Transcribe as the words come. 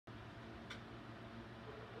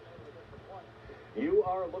You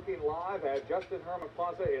are looking live at Justin Herman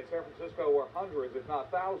Plaza in San Francisco, where hundreds, if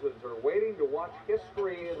not thousands, are waiting to watch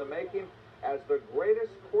history in the making as the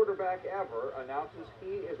greatest quarterback ever announces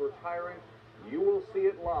he is retiring. You will see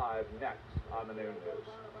it live next on the Noon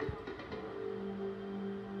News.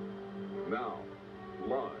 Now,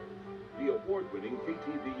 live, the award-winning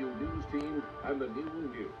KTVU news team and the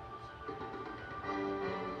Noon News.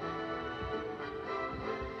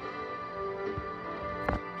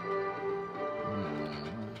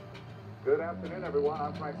 Good afternoon, everyone.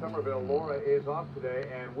 I'm Frank Somerville. Laura is off today,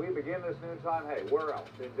 and we begin this noontime, hey, where else?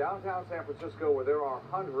 In downtown San Francisco, where there are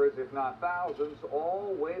hundreds, if not thousands,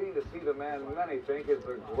 all waiting to see the man many think is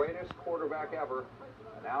the greatest quarterback ever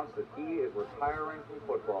announce that he is retiring from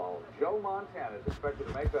football. Joe Montana is expected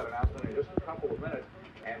to make that announcement in just a couple of minutes.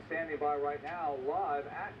 And standing by right now, live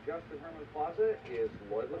at Justin Herman Plaza, is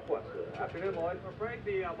Lloyd LaQuesta. Afternoon, Lloyd. Well, Frank,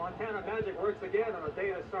 the Montana magic works again on a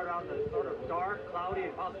day that started out as sort of dark, cloudy,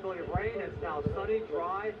 and possibility of rain. It's now sunny,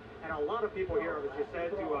 dry, and a lot of people here, as you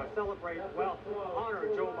said, to celebrate, well, honor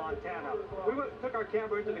Joe Montana. We took our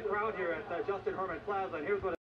camera into the crowd here at Justin Herman Plaza, and here's what